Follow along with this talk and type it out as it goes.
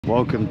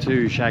Welcome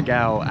to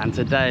Siargao, and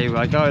today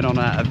we're going on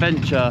an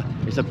adventure.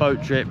 It's a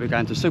boat trip. We're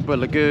going to Sugba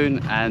Lagoon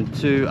and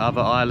 2 other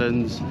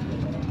islands.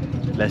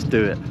 Let's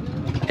do it.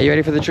 Are you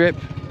ready for the trip?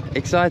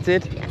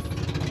 Excited? Yes.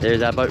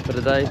 Here's our boat for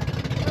the day.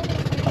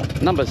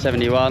 Number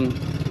 71.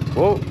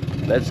 Whoa,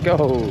 let's go.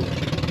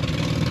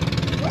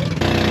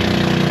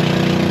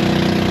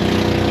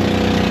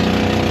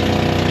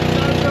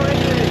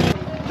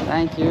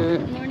 Thank you.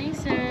 Good morning,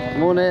 sir.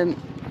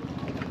 Morning.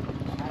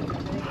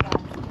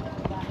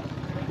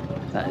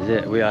 That is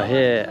it. We are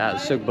here at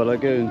Sugba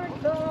Lagoon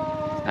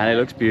and it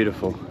looks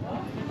beautiful.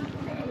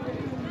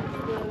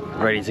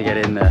 Ready to get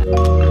in there.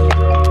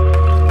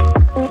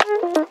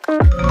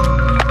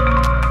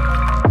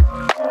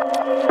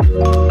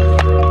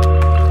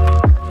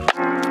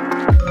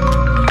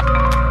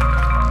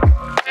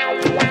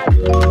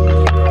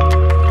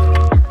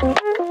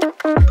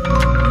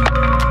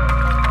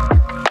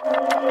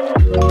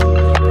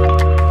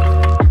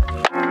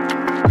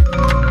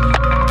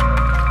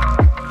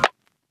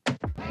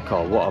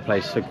 God, what a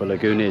place Sugba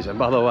Lagoon is. And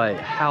by the way,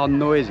 how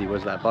noisy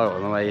was that boat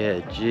on the way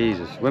here?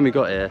 Jesus. When we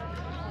got here,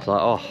 it's like,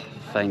 oh,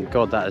 thank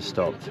God that has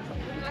stopped.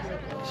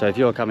 So if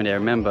you're coming here,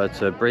 remember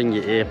to bring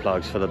your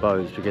earplugs for the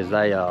boats because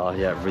they are,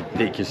 yeah,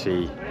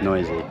 ridiculously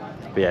noisy.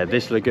 But yeah,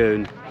 this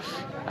lagoon,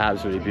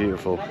 absolutely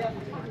beautiful.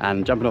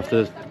 And jumping off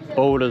the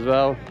board as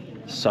well,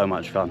 so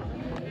much fun.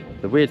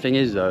 The weird thing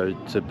is though,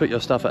 to put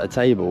your stuff at a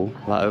table,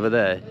 like over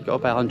there, you've got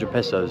to pay 100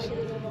 pesos.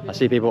 I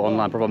see people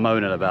online probably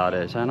moaning about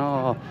it, saying,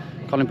 oh,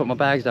 can't even put my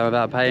bags down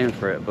without paying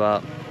for it.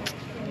 But,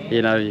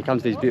 you know, you come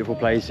to these beautiful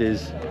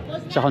places,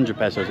 it's 100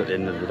 pesos at the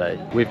end of the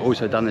day. We've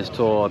also done this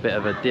tour a bit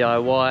of a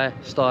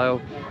DIY style,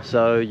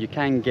 so you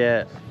can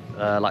get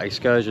like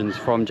excursions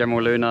from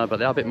General Luna, but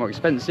they are a bit more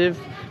expensive.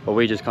 But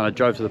we just kind of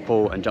drove to the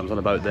pool and jumped on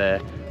the boat there.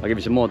 I'll give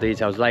you some more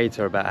details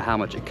later about how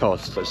much it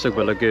costs. So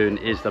Sugba Lagoon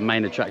is the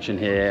main attraction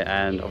here,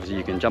 and obviously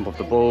you can jump off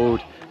the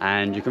board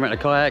and you can rent a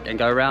kayak and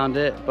go around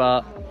it.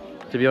 But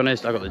to be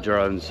honest, I got the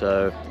drone,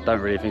 so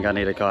don't really think I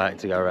need a kayak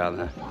to go around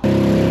there.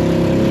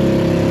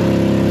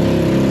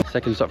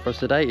 Second stop for us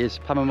today is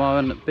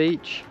Pamamoan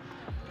Beach,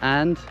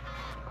 and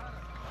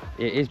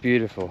it is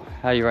beautiful.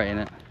 How are you rating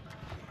it?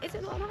 Is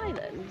it not an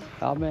island?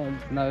 Oh man,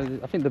 no,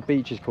 I think the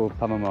beach is called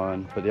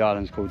Pamamoan, but the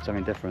island's called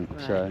something different.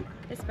 Right. So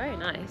it's very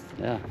nice.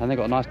 Yeah, and they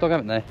got a nice dog,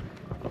 haven't they?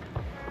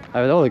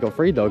 Oh, they've got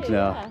 3 dogs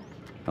now. Yeah.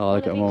 Oh,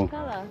 look at them all.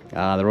 Colour.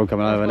 Ah, they're all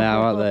coming over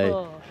now, aren't they?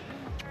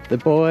 The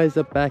boys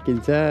are back in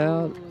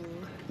town.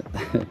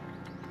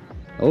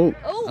 Oh,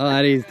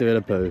 and he's doing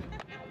a poo.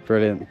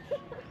 Brilliant.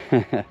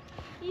 He's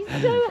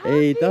so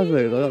happy. He does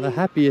look like the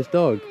happiest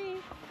dog.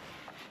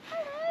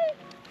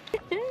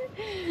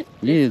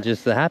 You're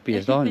just the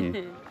happiest, aren't you?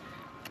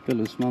 Got a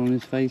little smile on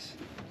his face.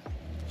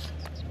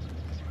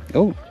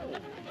 Oh.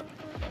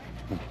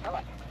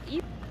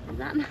 Is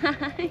that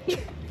nice?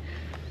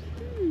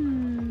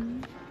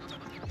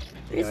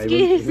 Yeah,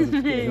 Excuse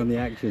me. He's on the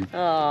action.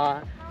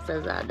 Oh,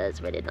 so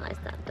that's really nice,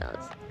 that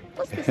does.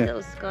 What's this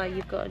little scar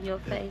you've got on your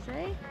face,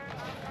 eh?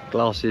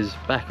 Glasses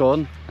back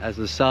on as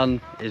the sun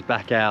is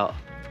back out.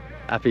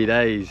 Happy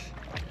days.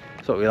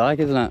 That's what we like,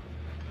 isn't it?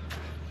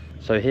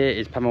 So here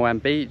is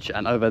Pamamoan Beach,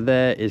 and over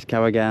there is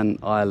Kawagan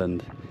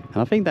Island.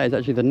 And I think that is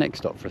actually the next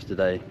stop for us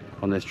today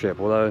on this trip,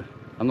 although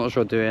I'm not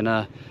sure doing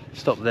a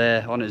stop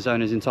there on its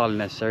own is entirely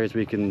necessary, as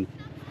we can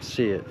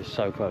see it. It's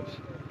so close.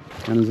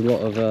 And there's a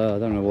lot of, I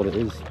don't know what it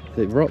is,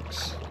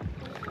 rocks.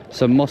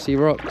 Some mossy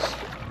rocks.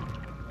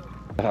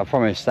 I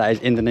promise that is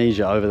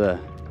Indonesia over there.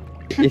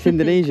 It's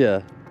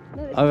Indonesia.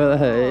 No, it's over not.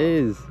 there, it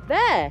is.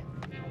 There!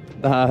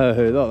 No,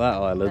 not that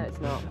island. No, it's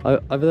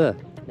not. Over there.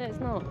 No, it's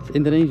not. It's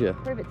Indonesia.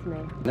 Prove it to me.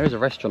 There is a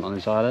restaurant on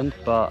this island,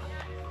 but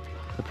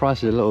the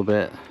price is a little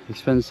bit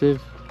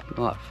expensive.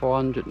 Like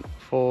 400,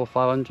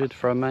 500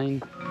 for a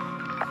main.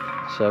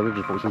 So we've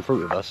just brought some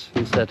fruit with us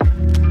instead.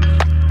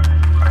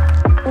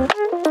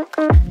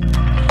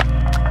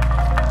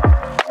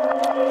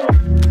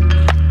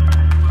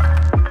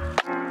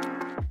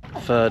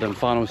 Third and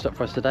final stop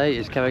for us today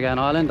is Kawagan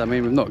Island. I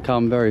mean, we've not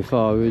come very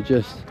far, we were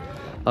just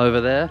over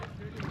there,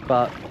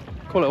 but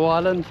cool little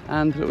island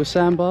and a little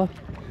sandbar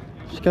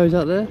just goes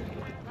out there.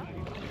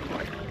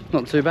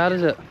 Not too bad,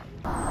 is it?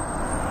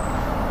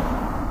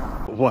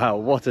 Wow,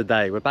 what a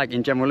day. We're back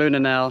in General Luna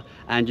now,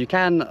 and you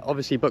can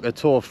obviously book a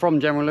tour from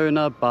General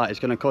Luna, but it's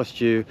going to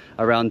cost you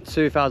around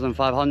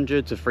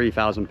 2,500 to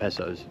 3,000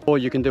 pesos. Or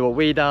you can do what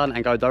we done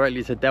and go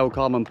directly to Del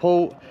Carmen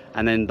Port,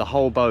 and then the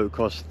whole boat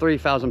costs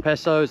 3,000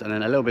 pesos and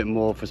then a little bit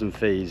more for some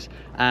fees.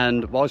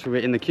 And whilst we were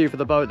in the queue for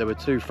the boat, there were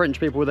 2 French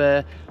people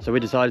there, so we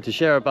decided to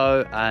share a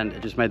boat, and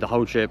it just made the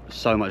whole trip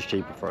so much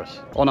cheaper for us.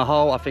 On a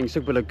whole, I think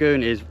Sugba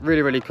Lagoon is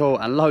really, really cool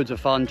and loads of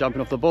fun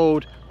jumping off the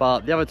board,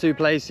 but the other 2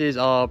 places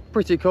are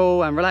pretty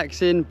cool and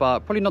relaxing, but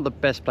probably not the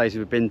best places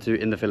we've been to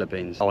in the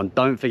Philippines. Oh, and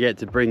don't forget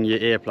to bring your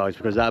earplugs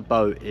because that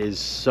boat is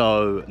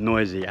so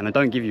noisy and they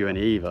don't give you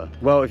any either.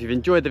 Well, if you've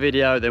enjoyed the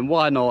video, then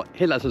why not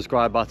hit that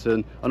subscribe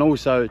button, and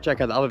also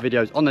check out the other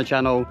videos on the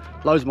channel.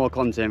 Loads more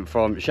content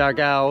from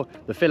Siargao,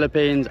 the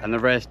Philippines and the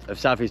rest of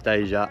Southeast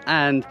Asia,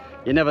 and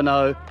you never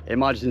know, it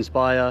might just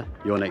inspire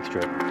your next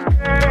trip.